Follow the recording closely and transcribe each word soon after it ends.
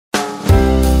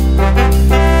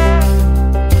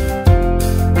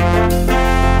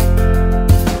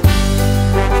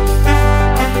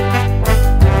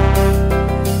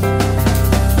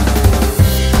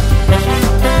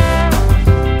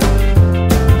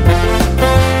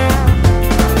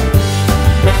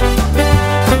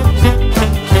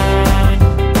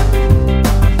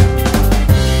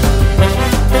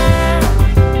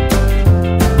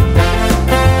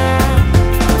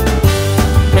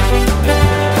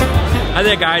Hi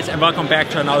there guys, and welcome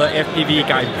back to another FPV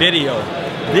guide video.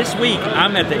 This week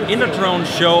I'm at the InterDrone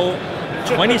show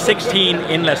 2016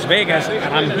 in Las Vegas,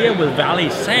 and I'm here with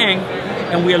Vali Sang,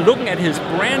 and we are looking at his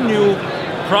brand new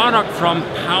product from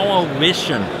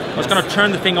PowerVision. I was going to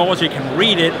turn the thing over so you can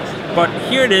read it, but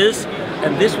here it is,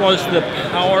 and this was the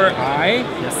PowerEye.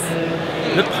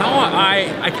 Yes. The PowerEye,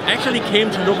 I actually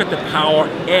came to look at the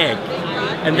PowerEye.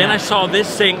 And then I saw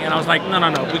this thing and I was like, no,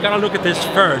 we gotta look at this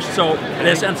first. So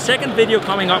there's a second video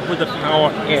coming up with the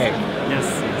PowerEye.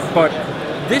 Yes. But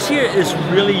this here is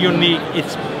really unique.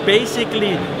 It's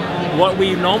basically what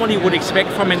we normally would expect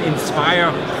from an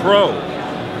Inspire Pro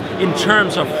in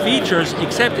terms of features,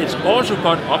 except it's also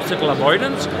got obstacle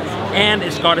avoidance and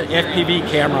it's got an FPV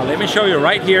camera. Let me show you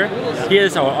right here.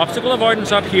 Here's our obstacle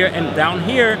avoidance up here, and down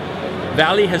here,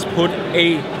 Vali has put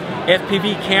a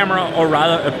FPV camera, or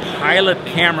rather a pilot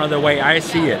camera the way I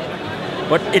see it.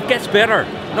 But it gets better.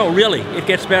 No, really, it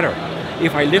gets better.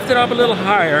 If I lift it up a little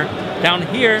higher, down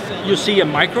here you see a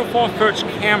Micro Four Thirds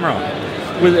camera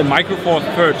with a Micro Four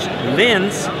Thirds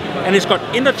lens, and it's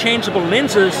got interchangeable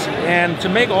lenses. And to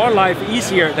make our life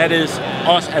easier, that is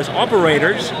us as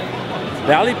operators,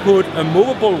 Vali put a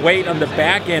movable weight on the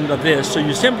back end of this, so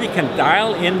you simply can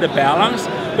dial in the balance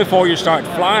before you start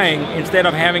flying, instead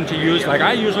of having to use, like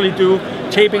I usually do,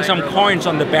 taping some coins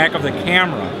on the back of the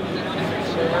camera.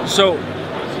 So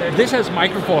this has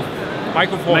Micro Four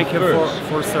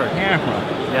Thirds camera.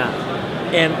 Yeah.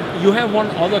 And you have one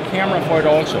other camera for it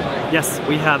also. Yes,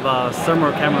 we have a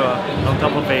thermal camera on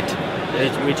top of it,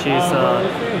 which is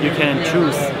you can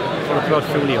choose for the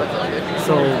portfolio.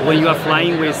 So when you are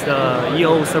flying with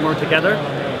EO thermal together,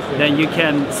 then you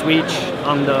can switch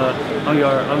on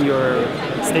your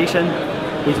station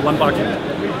with one button.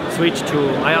 Switch to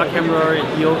IR camera,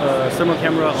 thermal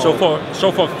camera. So for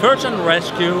search and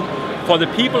rescue, for the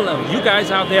people of you guys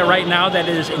out there right now that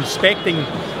is inspecting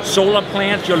solar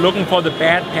plants, you're looking for the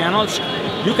bad panels,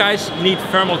 you guys need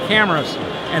thermal cameras.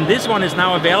 And this one is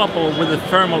now available with a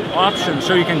thermal option,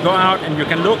 so you can go out and you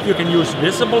can look, you can use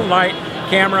visible light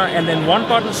camera and then one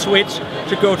button switch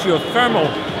to go to your thermal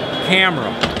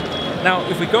camera. Now,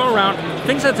 if we go around,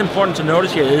 things that's important to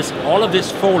notice here is all of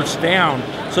this folds down.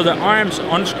 So the arms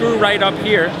unscrew right up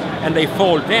here and they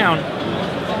fold down.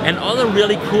 And other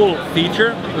really cool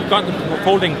feature, we've got the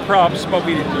folding props, but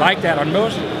we like that on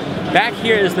most. Back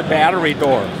here is the battery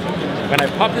door. When I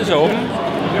pop this open,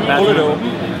 pull it open,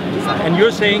 and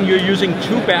you're saying you're using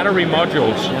 2 battery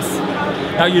modules. Yes.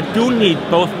 Now you do need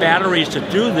both batteries to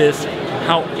do this.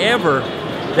 However,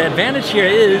 the advantage here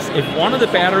is if one of the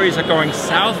batteries are going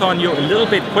south on you a little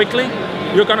bit quickly,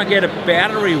 you're going to get a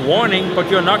battery warning, but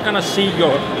you're not going to see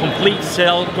your complete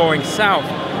cell going south.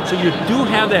 So you do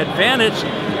have the advantage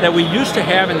that we used to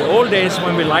have in the old days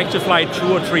when we liked to fly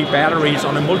 2 or 3 batteries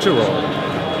on a multi-roll.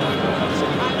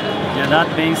 Yeah,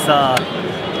 that means,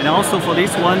 and also for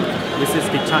this one, this is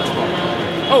detachable.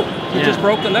 Oh, you just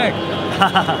broke the leg.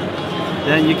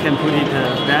 Then you can put it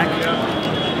back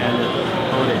and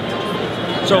hold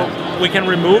it. So we can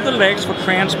remove the legs for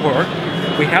transport.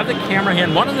 We have the camera here,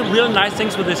 and one of the really nice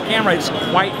things with this camera, it's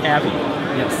quite heavy.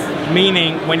 Yes.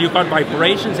 Meaning when you've got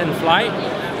vibrations in flight,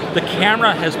 the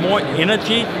camera has more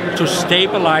energy to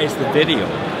stabilize the video.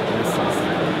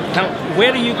 Yes. Now,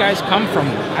 where do you guys come from?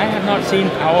 I have not seen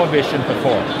PowerVision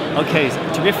before. Okay,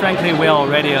 so to be frankly, we are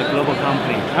already a global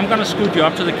company. I'm going to scoot you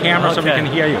up to the camera so we can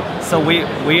hear you. So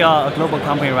we are a global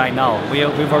company right now.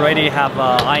 We've already have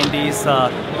R&Ds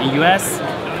in US,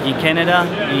 in Canada,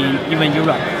 in even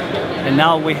Europe. And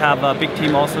now we have a big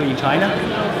team also in China.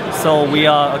 So we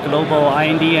are a global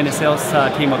R&D and a sales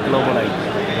team globally.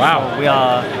 Wow. So we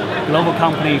are a global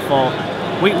company for,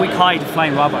 we call it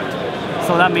flying robot.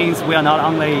 So that means we are not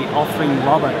only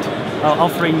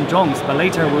offering drones, but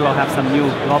later we will have some new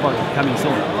robots coming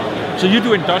soon. So you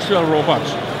do industrial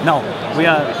robots? No, we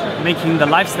are making the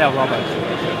lifestyle robot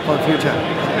for the future.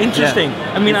 Interesting.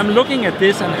 Yeah. I mean, I'm looking at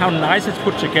this and how nice it's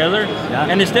put together,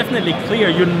 and it's definitely clear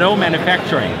you know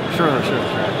manufacturing. Sure.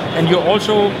 And you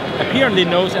also apparently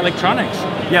knows electronics.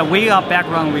 Yeah, we are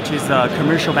background which is a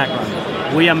commercial background.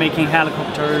 We are making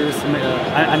helicopters,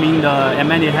 the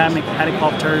unmanned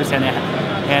helicopters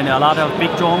and a lot of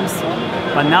big drones.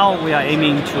 But now we are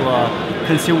aiming to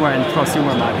consumer and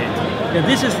prosumer market. Yeah,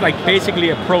 this is like basically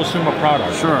a prosumer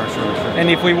product. Sure. And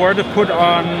if we were to put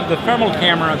on the thermal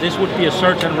camera, this would be a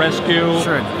search and rescue,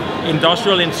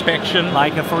 industrial inspection.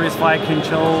 Like a forest fire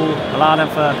control, a lot of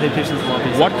applications for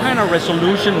this. What kind of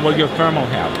resolution will your thermal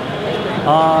have?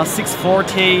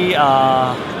 640,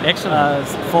 excellent.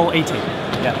 480.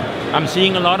 Yeah. I'm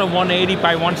seeing a lot of 180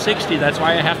 by 160. That's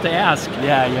why I have to ask.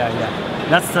 Yeah.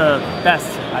 That's the best,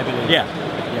 I believe. Yeah.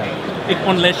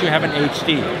 unless you have an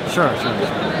HD. Sure.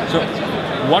 So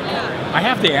what, I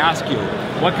have to ask you,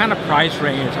 what kind of price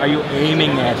range are you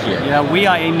aiming at here? Yeah, we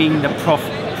are aiming the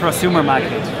prosumer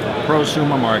market.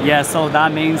 Prosumer market. Yeah, so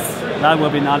that means that will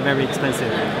be not very expensive.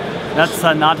 That's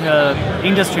not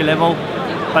industry level,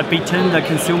 but between the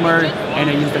consumer and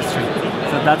the industry.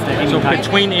 So that's the aiming target.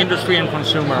 Between industry and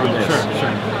consumer on this.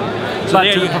 Sure. So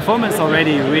but the performance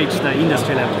already reached the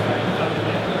industry level.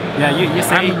 Yeah, you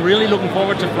say. I'm really looking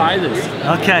forward to fly this.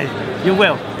 Okay, you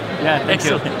will. Yeah, thank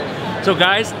you. So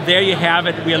guys, there you have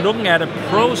it. We are looking at a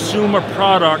prosumer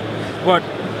product, but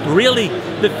really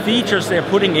the features they're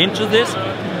putting into this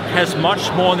has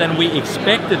much more than we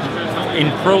expected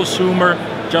in prosumer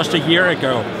just a year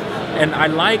ago. And I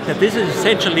like that this is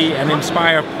essentially an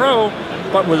Inspire Pro,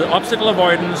 but with obstacle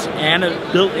avoidance and a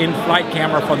built-in flight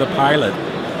camera for the pilot.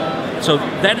 So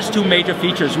that is two major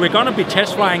features. We're going to be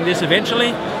test flying this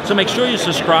eventually, so make sure you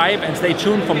subscribe and stay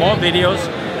tuned for more videos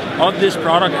of this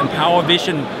product and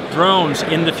PowerVision drones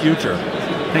in the future.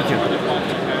 Thank you.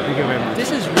 Thank you very much.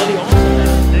 This is really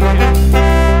awesome. Thank you.